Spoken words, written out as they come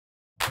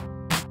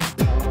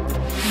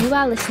You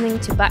are listening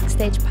to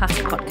Backstage Pass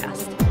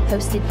podcast,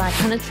 hosted by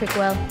Hannah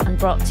Trigwell and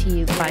brought to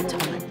you by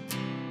Thomann.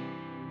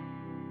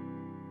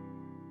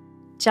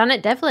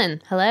 Janet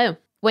Devlin, hello.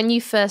 When you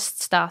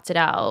first started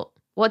out,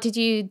 what did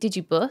you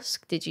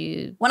busk?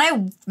 When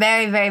I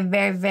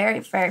very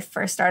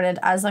first started,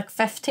 I was like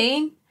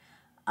 15.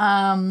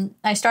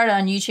 I started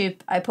on YouTube.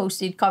 I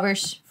posted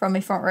covers from my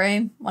front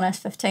room when I was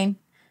 15.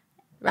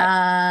 Right.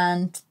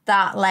 And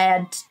that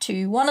led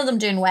to one of them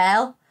doing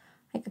well.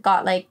 I think it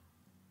got like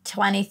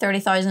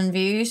 30,000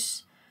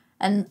 views.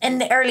 And in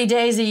the early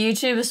days of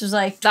YouTube, this was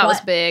like... That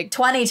was big.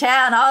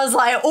 2010. I was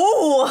like,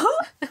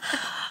 oh...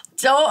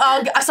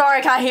 sorry,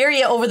 I can't hear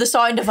you over the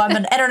sound if I'm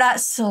an internet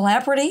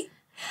celebrity.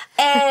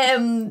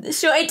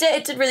 So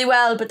it did really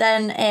well, but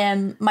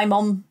then my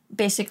mum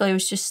basically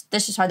was just,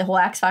 this is how the whole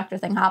X Factor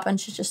thing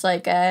happened. She's just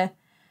like, why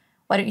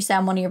don't you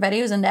send one of your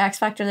videos into X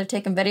Factor? They're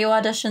taking video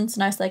auditions.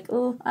 And I was like,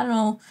 oh, I don't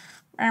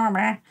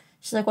know.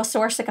 She's like, what's the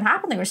worst that can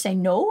happen? They were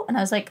saying no. And I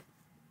was like,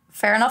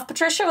 fair enough,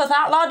 Patricia, with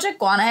that logic,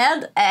 go on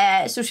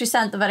ahead. So she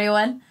sent the video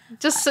in.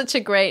 Just such a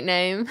great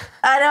name.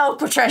 I know,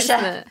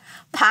 Patricia.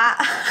 Pat.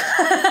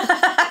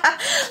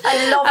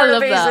 I love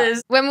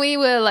that. When we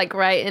were like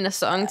writing a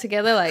song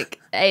together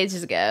like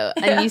ages ago,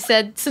 and you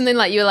said something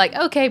like, you were like,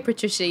 okay,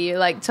 Patricia, you're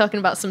like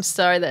talking about some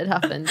story that had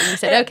happened, and you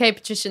said, okay,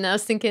 Patricia, and I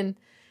was thinking,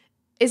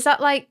 is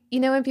that like, you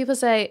know, when people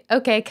say,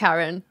 okay,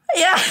 Karen?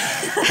 Yeah.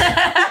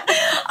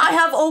 I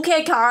have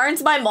okay Karen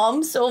to my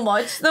mom so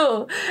much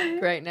though.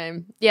 Great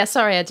name. Yeah,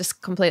 sorry, I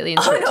just completely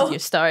interrupted your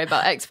story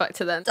about X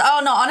Factor then.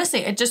 Oh no, honestly,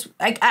 it just,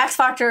 like, X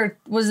Factor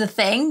was a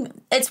thing.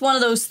 It's one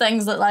of those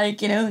things that,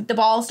 like, you know, the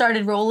ball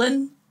started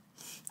rolling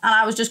and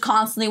I was just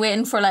constantly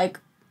waiting for, like,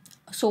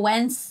 so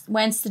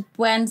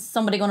when's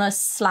somebody gonna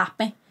slap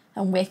me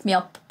and wake me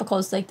up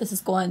because, like, this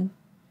is going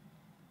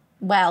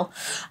well.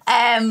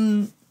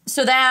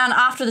 So then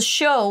after the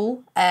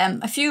show,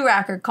 a few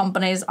record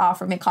companies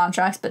offered me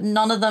contracts, but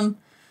none of them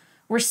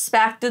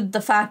respected the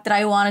fact that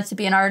I wanted to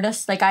be an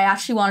artist. Like, I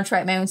actually wanted to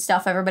write my own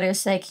stuff. Everybody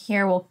was like,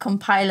 here, we'll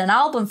compile an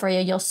album for you.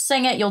 You'll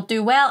sing it, you'll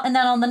do well. And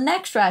then on the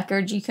next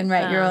record, you can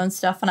write your own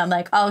stuff. And I'm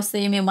like, oh, so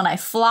you mean when I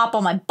flop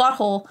on my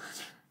butthole,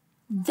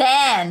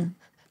 then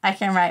I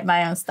can write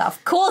my own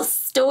stuff. Cool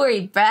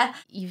story, bruh.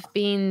 You've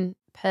been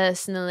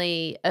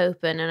personally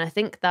open, and I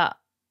think that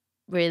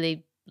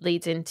really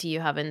leads into you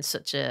having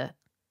such a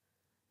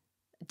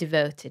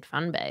devoted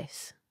fan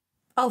base.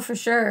 Oh, for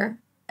sure.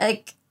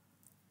 Like,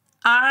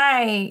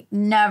 I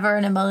never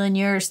in a million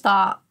years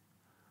thought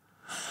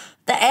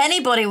that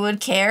anybody would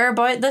care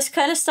about this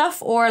kind of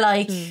stuff, or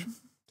like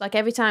like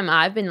every time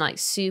I've been like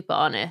super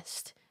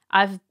honest,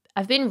 I've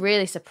been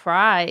really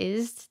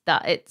surprised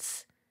that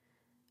it's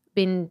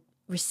been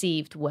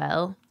received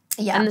well.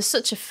 Yeah. And there's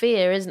such a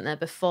fear, isn't there,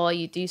 before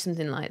you do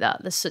something like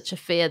that? There's such a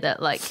fear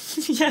that, like,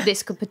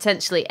 this could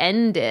potentially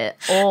end it.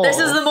 Or this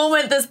is the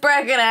moment that's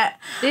breaking it.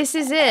 This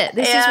is it.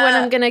 This is when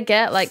I'm going to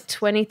get, like,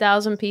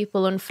 20,000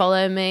 people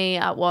unfollow me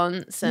at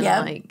once. And,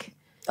 like...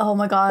 Oh,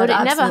 my God, But it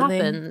absolutely.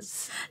 never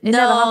happens. It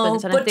never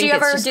happens. And but I think do you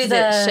ever it's just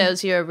it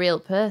shows you're a real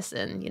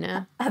person, you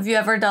know? Have you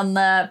ever done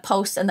the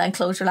post and then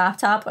close your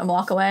laptop and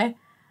walk away?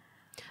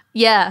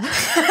 Yeah.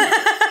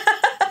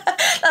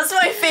 That's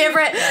my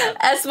favorite.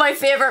 That's my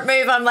favorite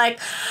move. I'm like,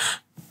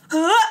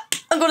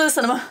 I'm going to the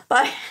cinema.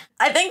 Bye.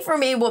 I think for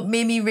me, what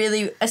made me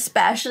really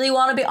especially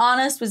want to be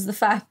honest was the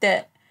fact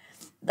that,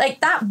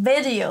 like, that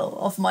video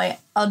of my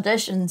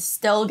audition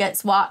still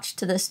gets watched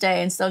to this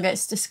day and still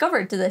gets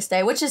discovered to this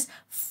day, which is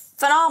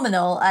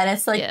phenomenal. And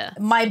it's like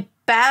my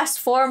best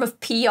form of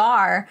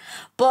PR.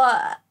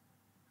 But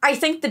I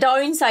think the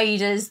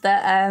downside is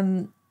that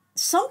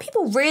some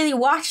people really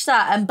watch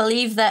that and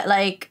believe that,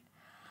 like,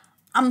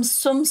 I'm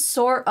some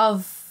sort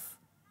of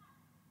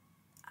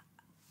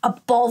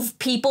above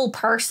people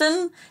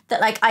person,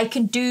 that, like, I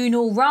can do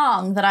no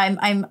wrong, that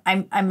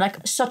I'm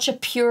like such a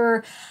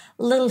pure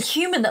little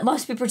human that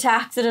must be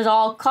protected at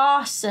all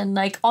costs and,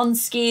 like,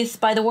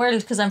 unscathed by the world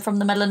because I'm from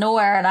the middle of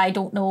nowhere and I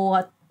don't know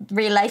what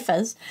real life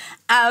is.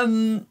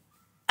 And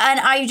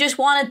I just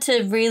wanted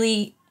to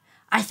really,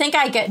 I think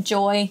I get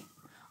joy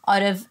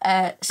out of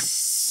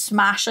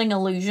smashing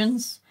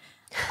illusions.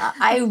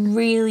 I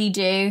really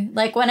do.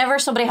 Like, whenever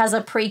somebody has a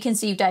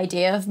preconceived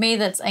idea of me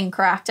that's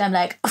incorrect, I'm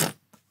like,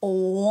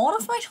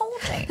 what if I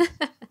told you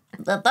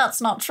that that's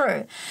not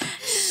true?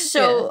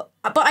 So,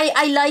 but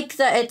I like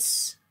that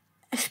it's,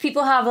 if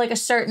people have, like, a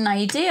certain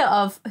idea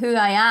of who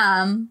I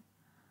am,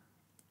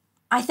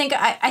 I think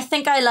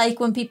I like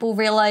when people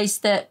realize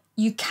that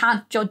you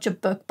can't judge a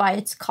book by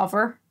its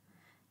cover,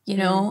 you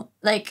know?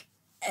 Like,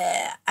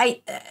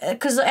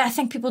 because I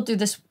think people do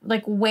this,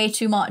 like, way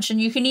too much, and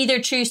you can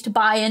either choose to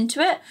buy into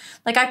it.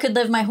 Like, I could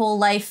live my whole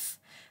life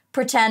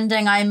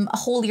pretending I'm a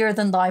holier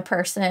than thou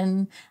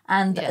person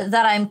and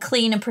that I'm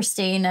clean and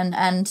pristine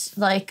and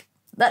like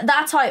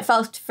that's how it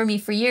felt for me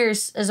for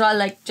years as well.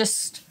 Like,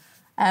 just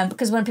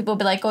because when people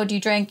be like, oh, do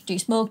you drink, do you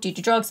smoke, do you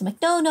do drugs, I'm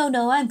like, no,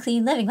 I'm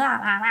clean living, blah,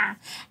 blah,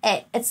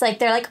 blah. It's like,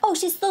 they're like, oh,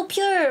 she's so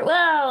pure,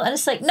 wow. And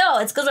it's like, no,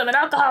 it's because I'm an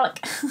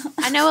alcoholic.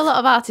 I know a lot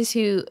of artists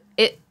who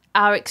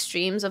are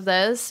extremes of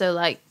those. So,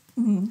 like,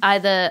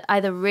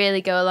 either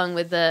really go along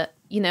with the,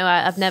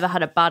 I've never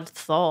had a bad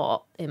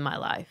thought in my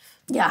life.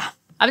 Yeah.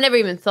 I've never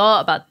even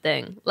thought a bad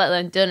thing, let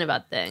alone done a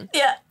bad thing.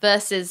 Yeah.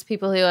 Versus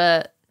people who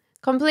are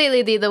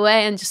completely the other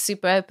way and just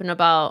super open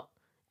about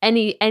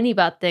any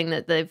bad thing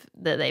that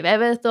they've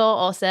ever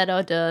thought or said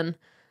or done.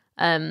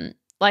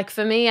 Like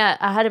for me,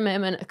 I had a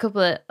moment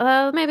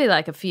maybe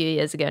like a few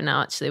years ago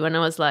now, actually, when I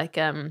was like,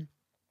 I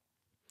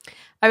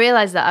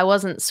realized that I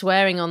wasn't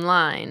swearing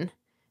online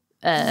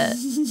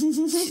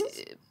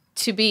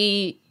to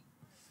be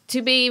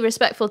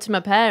respectful to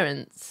my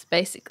parents,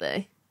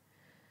 basically.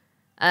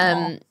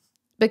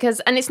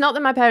 Because, and it's not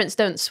that my parents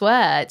don't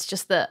swear, it's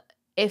just that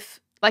if,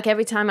 like,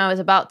 every time I was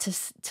about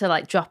to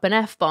like drop an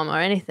F-bomb or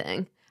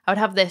anything, I would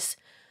have this,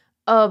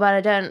 but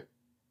I don't,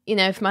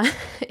 if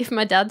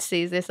my dad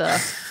sees this or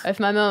if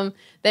my mum,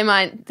 they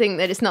might think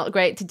that it's not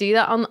great to do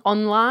that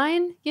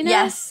online,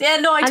 Yes. Yeah,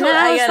 no, I totally get it.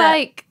 And I was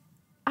like, it.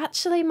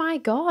 Actually, my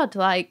God,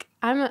 like,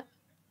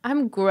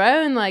 I'm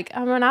grown, like,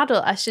 I'm an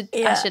adult. I should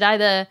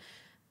either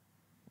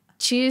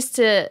choose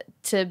to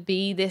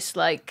be this,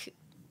 like,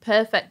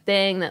 perfect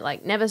thing that,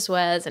 like, never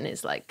swears and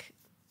is, like,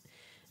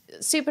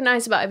 super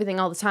nice about everything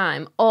all the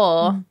time,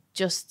 or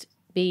just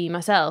be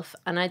myself.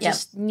 And I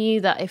just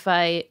knew that if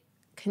I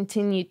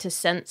continued to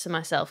censor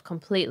myself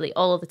completely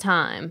all the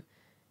time,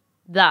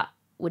 that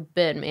would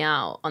burn me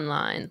out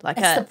online. Like,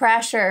 it's the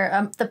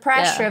pressure. The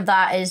pressure of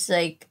that is,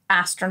 like,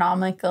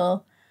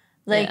 astronomical.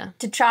 Like,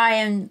 to try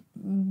and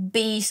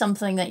be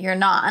something that you're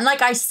not. And,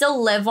 like, I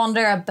still live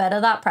under a bit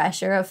of that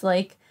pressure of,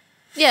 like...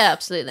 Yeah,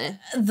 absolutely.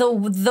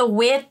 The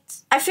weight...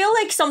 I feel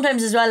like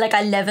sometimes as well, like,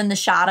 I live in the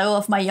shadow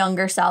of my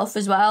younger self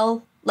as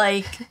well.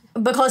 Like,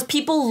 because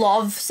people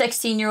love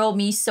 16-year-old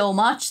me so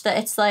much that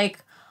it's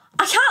like,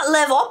 I can't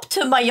live up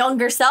to my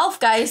younger self,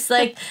 guys.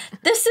 Like,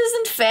 this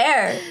isn't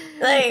fair.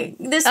 Like,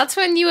 this... That's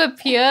when you were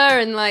pure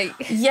and, like...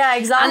 Yeah,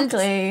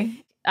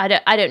 exactly. I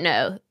don't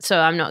know, so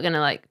I'm not going to,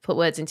 like, put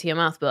words into your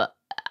mouth, but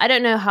I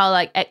don't know how,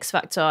 like, X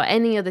Factor or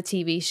any other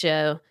TV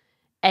show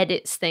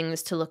edits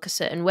things to look a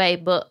certain way,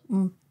 but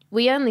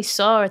we only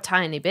saw a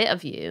tiny bit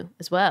of you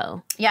as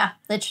well. Yeah,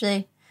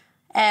 literally.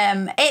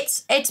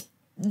 It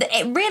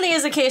really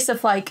is a case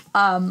of, like,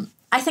 I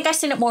think I've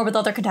seen it more with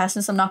other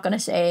contestants. I'm not going to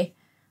say,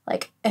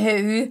 like,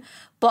 who,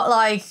 but,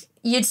 like,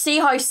 you'd see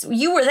how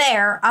you were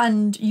there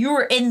and you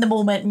were in the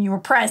moment and you were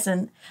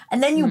present,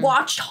 and then you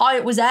watched how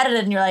it was edited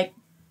and you're like,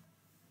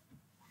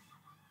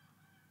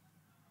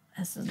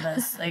 this is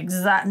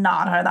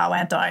not how that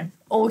went down.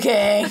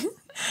 Okay.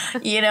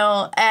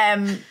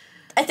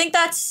 I think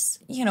that's,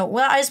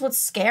 that is what's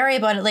scary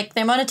about it. Like,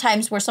 the amount of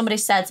times where somebody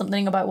said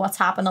something about what's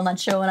happened on that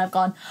show and I've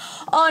gone,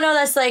 oh no,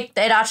 that's like,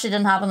 it actually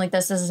didn't happen like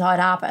this. This is how it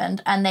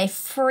happened. And they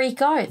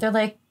freak out. They're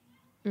like,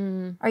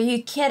 are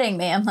you kidding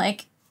me? I'm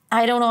like,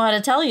 I don't know how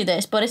to tell you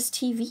this, but it's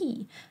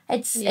TV.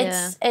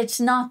 It's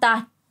not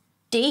that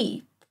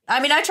deep. I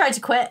mean, I tried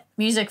to quit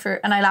music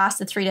and I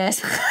lasted 3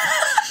 days.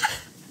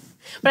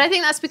 But I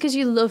think that's because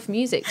you love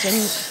music,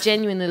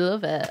 genuinely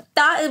love it.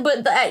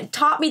 But it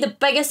taught me the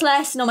biggest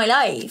lesson of my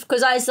life,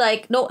 because I was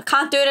like, no, I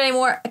can't do it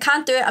anymore. I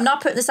can't do it. I'm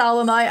not putting this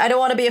album out. I don't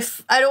want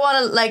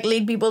to like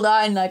lead people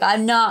down. Like,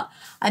 I'm not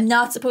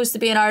supposed to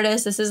be an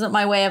artist. This isn't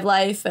my way of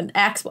life, and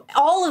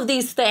all of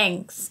these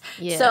things.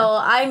 Yeah. So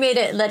I made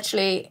it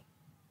literally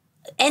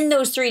in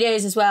those 3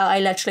 days as well. I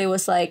literally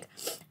was like,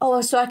 oh,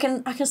 so I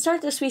can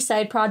start this wee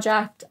side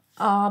project.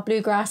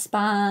 Bluegrass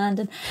band,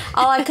 and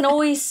I can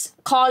always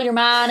call your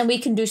man and we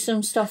can do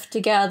some stuff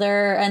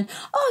together, and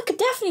I could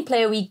definitely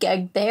play a wee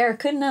gig there,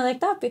 couldn't I? Like,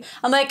 that be...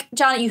 I'm like,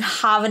 Janet, you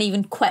haven't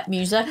even quit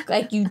music.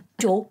 Like, you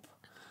dope.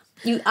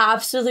 You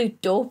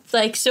absolute dope.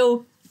 Like,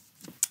 so,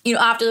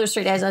 after those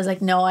 3 days I was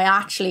like, no, I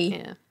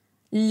actually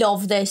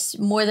love this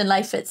more than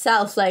life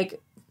itself. Like,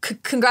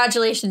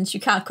 congratulations, you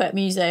can't quit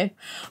music.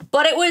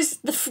 But it was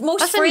the most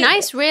That's a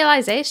nice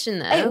realization,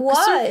 though. It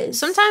was.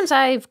 Sometimes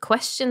I've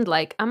questioned,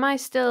 like, am I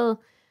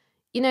still,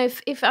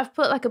 if I've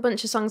put, like, a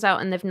bunch of songs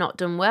out and they've not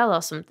done well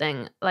or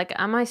something, like,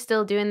 am I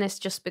still doing this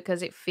just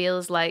because it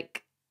feels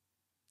like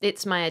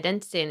it's my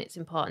identity and it's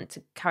important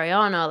to carry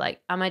on, or,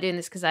 like, am I doing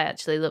this because I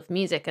actually love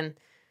music? And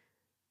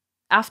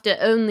after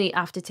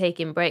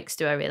taking breaks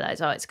do I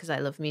realize, it's because I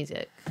love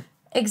music.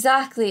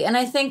 Exactly. And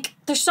I think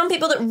there's some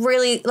people that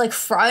really, like,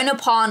 frown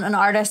upon an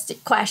artist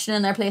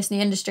questioning their place in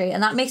the industry,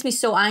 and that makes me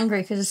so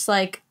angry, because it's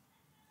like,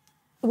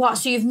 what,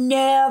 so you've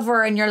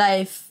never in your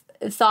life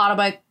thought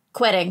about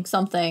quitting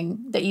something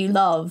that you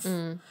love?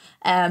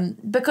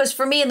 Because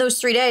for me in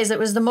those 3 days, it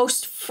was the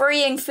most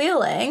freeing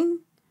feeling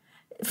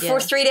for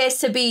 3 days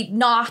to be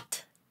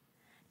not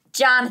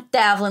Janet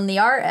Devlin the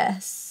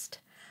artist,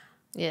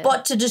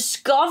 but to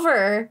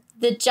discover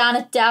that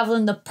Janet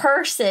Devlin the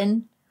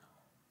person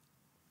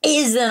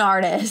is an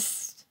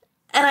artist.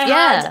 And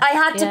I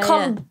had to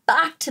come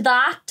back to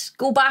that,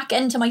 go back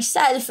into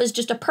myself as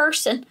just a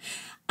person,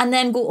 and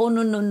then go, oh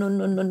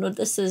no,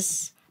 this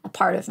is a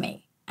part of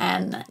me.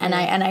 And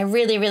I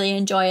really, really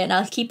enjoy it, and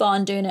I'll keep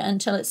on doing it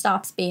until it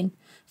stops being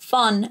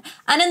fun.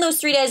 And in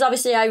those 3 days,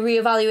 obviously, I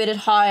reevaluated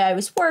how I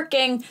was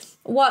working,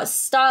 what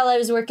style I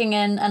was working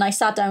in, and I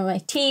sat down with my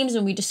teams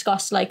and we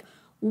discussed like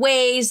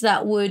ways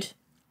that would,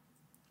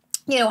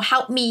 you know,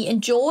 help me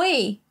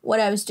enjoy what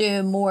I was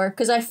doing more,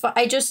 because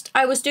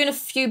I was doing a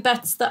few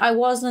bits that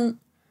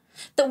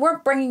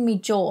weren't bringing me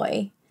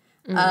joy.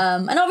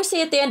 And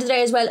obviously at the end of the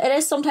day as well, it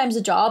is sometimes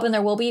a job and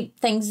there will be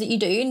things that you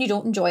do and you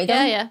don't enjoy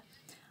them.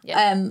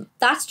 Yeah.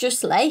 That's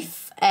just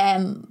life.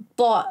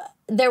 But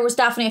there was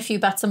definitely a few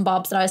bits and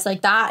bobs that I was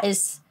like, that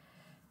is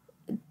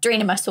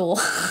draining my soul.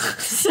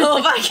 So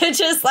if I could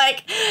just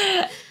like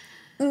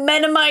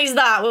minimize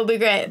that would be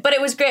great. But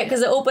it was great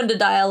because it opened a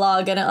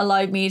dialogue and it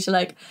allowed me to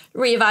like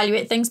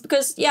reevaluate things,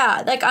 because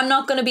like I'm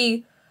not going to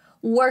be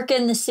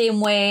working the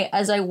same way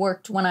as I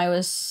worked when I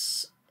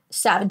was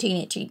 17,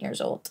 18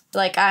 years old.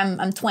 Like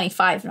I'm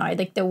 25 now.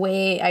 Like the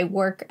way I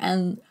work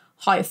and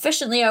how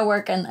efficiently I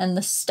work and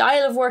the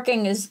style of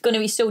working is going to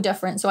be so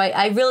different. So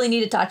I really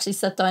needed to actually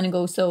sit down and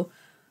go, so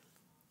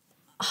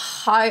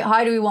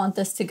how do we want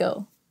this to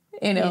go?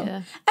 You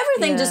know,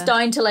 everything just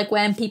down to like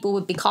when people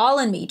would be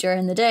calling me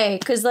during the day.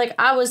 Because like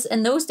I was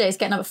in those days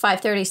getting up at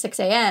 5:30, 6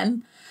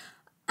 a.m.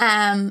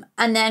 And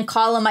then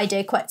calling my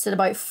day quits at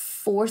about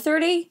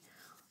 4:30.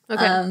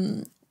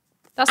 Okay.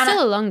 That's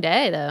still a long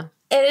day though.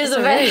 It is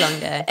a very long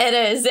day. It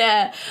is,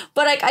 yeah.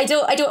 But like I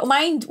don't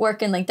mind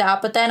working like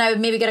that. But then I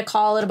would maybe get a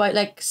call at about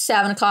like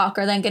 7 o'clock,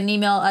 or then get an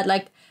email at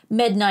like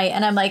midnight,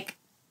 and I'm like,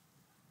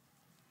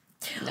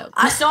 no.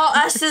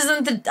 This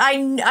isn't the.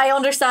 I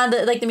understand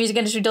that like the music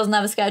industry doesn't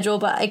have a schedule,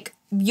 but like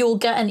you'll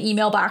get an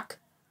email back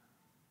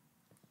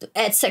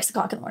at 6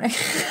 o'clock in the morning.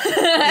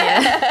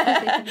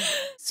 Yeah.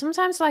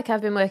 Sometimes like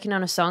I've been working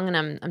on a song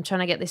and I'm trying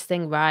to get this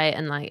thing right,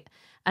 and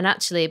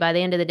actually by the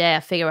end of the day I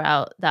figure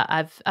out that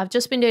I've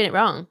just been doing it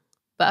wrong.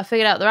 But I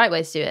figured out the right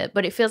way to do it.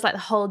 But it feels like the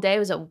whole day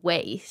was a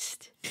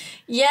waste.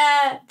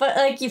 Yeah, but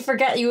like you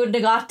forget you wouldn't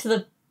have got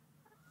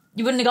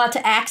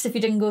to X if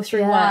you didn't go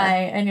through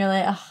Y, and you're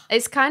like, oh.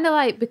 It's kind of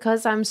like,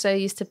 because I'm so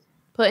used to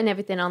putting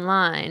everything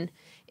online,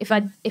 if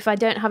I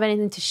don't have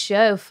anything to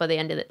show for the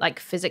end of it, like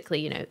physically,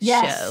 you know,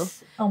 show.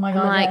 Oh my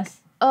God, I'm like,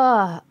 yes.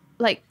 Oh,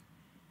 like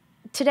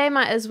today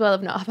might as well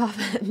have not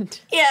happened.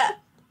 Yeah,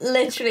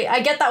 literally. I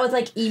get that with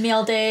like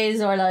email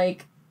days or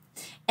like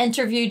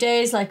interview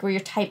days, like where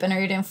you're typing or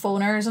you're doing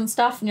phoners and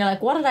stuff, and you're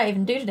like, what did I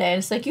even do today? And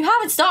it's like, you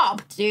haven't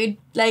stopped, dude.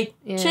 Like,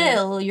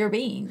 chill your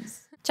beans.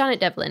 Janet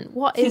Devlin,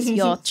 what is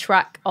your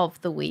track of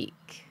the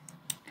week?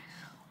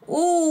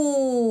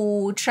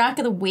 Ooh, track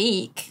of the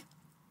week.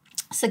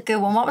 It's a good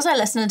one. What was I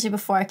listening to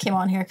before I came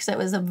on here? Because it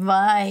was a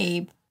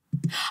vibe.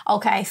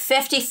 Okay,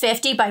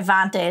 50/50 by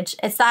Vantage.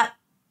 It's that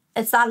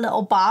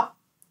little bop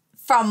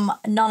from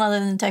none other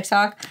than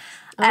TikTok.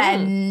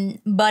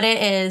 But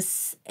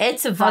it's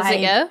a vibe. How's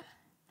it go?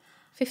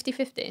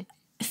 50/50.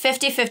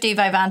 50/50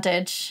 by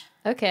Vantage.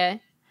 Okay.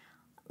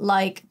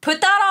 Like,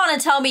 put that on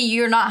and tell me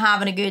you're not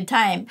having a good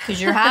time,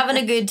 because you're having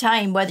a good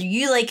time whether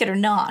you like it or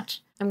not.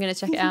 I'm going to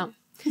check it out.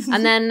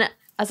 And then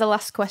as a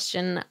last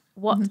question,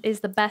 what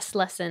is the best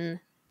lesson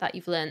that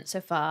you've learned so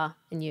far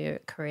in your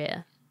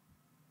career?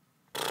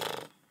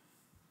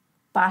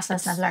 Best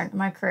lesson I've learned in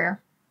my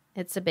career.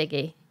 It's a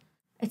biggie.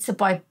 It's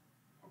about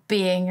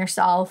being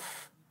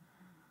yourself.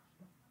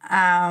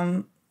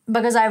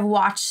 Because I've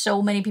watched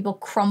so many people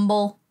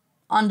crumble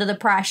under the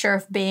pressure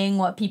of being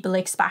what people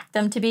expect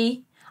them to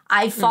be.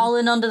 I've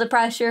fallen under the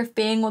pressure of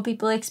being what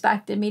people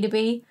expected me to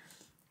be.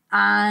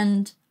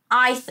 And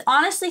I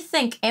honestly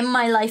think in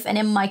my life and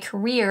in my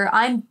career,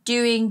 I'm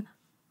doing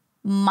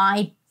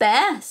my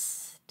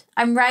best.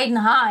 I'm riding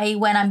high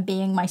when I'm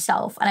being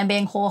myself and I'm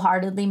being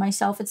wholeheartedly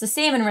myself. It's the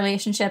same in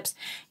relationships.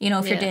 You know,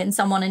 if you're dating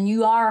someone and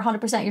you are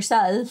 100%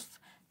 yourself,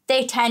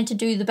 they tend to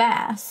do the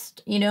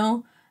best, you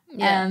know?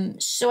 Yeah.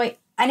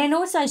 And I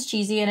know it sounds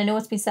cheesy and I know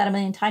it's been said a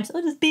million times,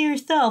 oh, just be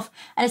yourself.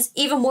 And it's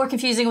even more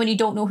confusing when you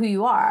don't know who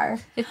you are.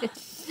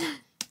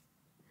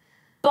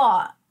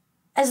 But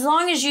as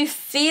long as you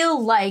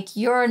feel like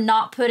you're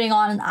not putting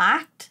on an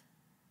act,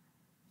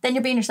 then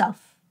you're being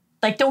yourself.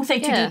 Like, don't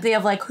think too deeply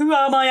of like, who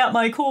am I at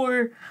my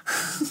core?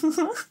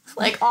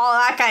 Like all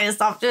that kind of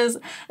stuff. Just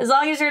as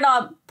long as you're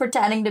not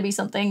pretending to be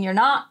something you're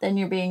not, then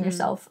you're being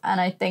yourself.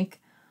 And I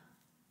think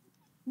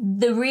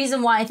the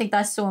reason why I think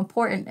that's so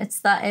important,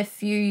 it's that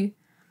if you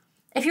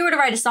were to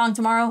write a song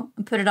tomorrow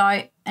and put it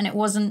out and it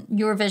wasn't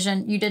your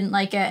vision, you didn't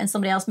like it and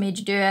somebody else made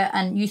you do it,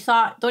 and you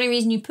thought the only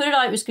reason you put it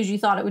out was because you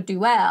thought it would do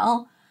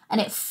well,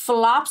 and it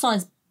flops on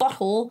its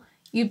butthole,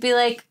 you'd be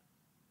like,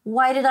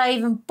 why did I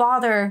even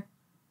bother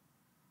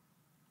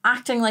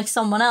acting like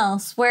someone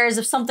else? Whereas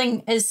if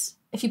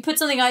you put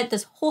something out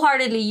that's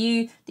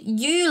wholeheartedly that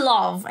you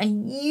love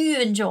and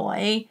you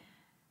enjoy,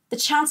 the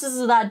chances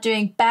of that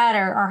doing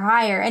better are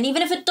higher. And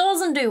even if it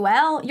doesn't do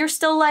well, you're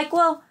still like,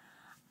 well,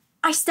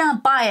 I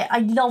stand by it. I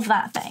love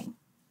that thing.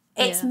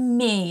 It's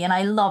me and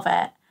I love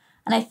it.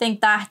 And I think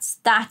that's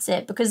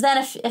it. Because then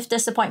if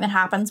disappointment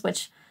happens,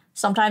 which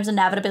sometimes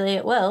inevitably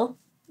it will,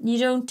 you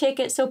don't take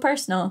it so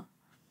personal.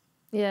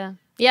 Yeah.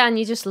 Yeah, and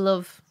you just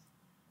love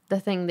the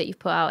thing that you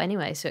put out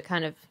anyway. So it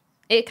kind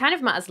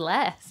of matters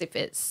less if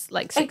it's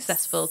like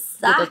successful with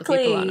other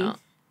people or not.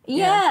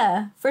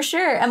 Yeah, for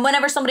sure. And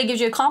whenever somebody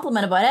gives you a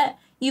compliment about it,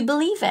 you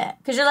believe it.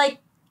 Because you're like,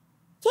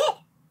 yeah.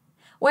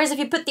 Whereas if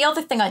you put the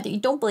other thing out that you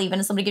don't believe in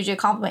and somebody gives you a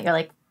compliment, you're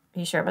like, are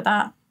you sure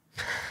about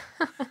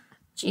that?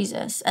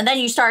 Jesus. And then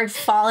you start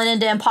falling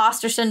into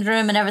imposter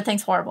syndrome and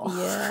everything's horrible.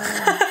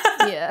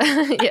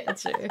 Yeah. Yeah,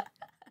 true.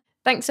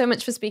 Thanks so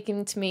much for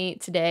speaking to me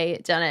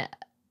today, Janet.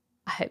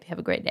 I hope you have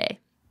a great day.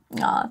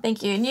 Aw,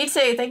 thank you. And you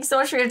too. Thanks so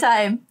much for your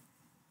time.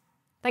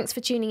 Thanks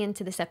for tuning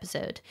into this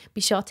episode.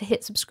 Be sure to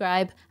hit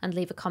subscribe and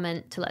leave a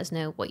comment to let us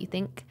know what you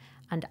think.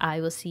 And I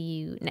will see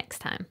you next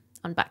time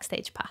on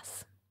Backstage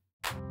Pass.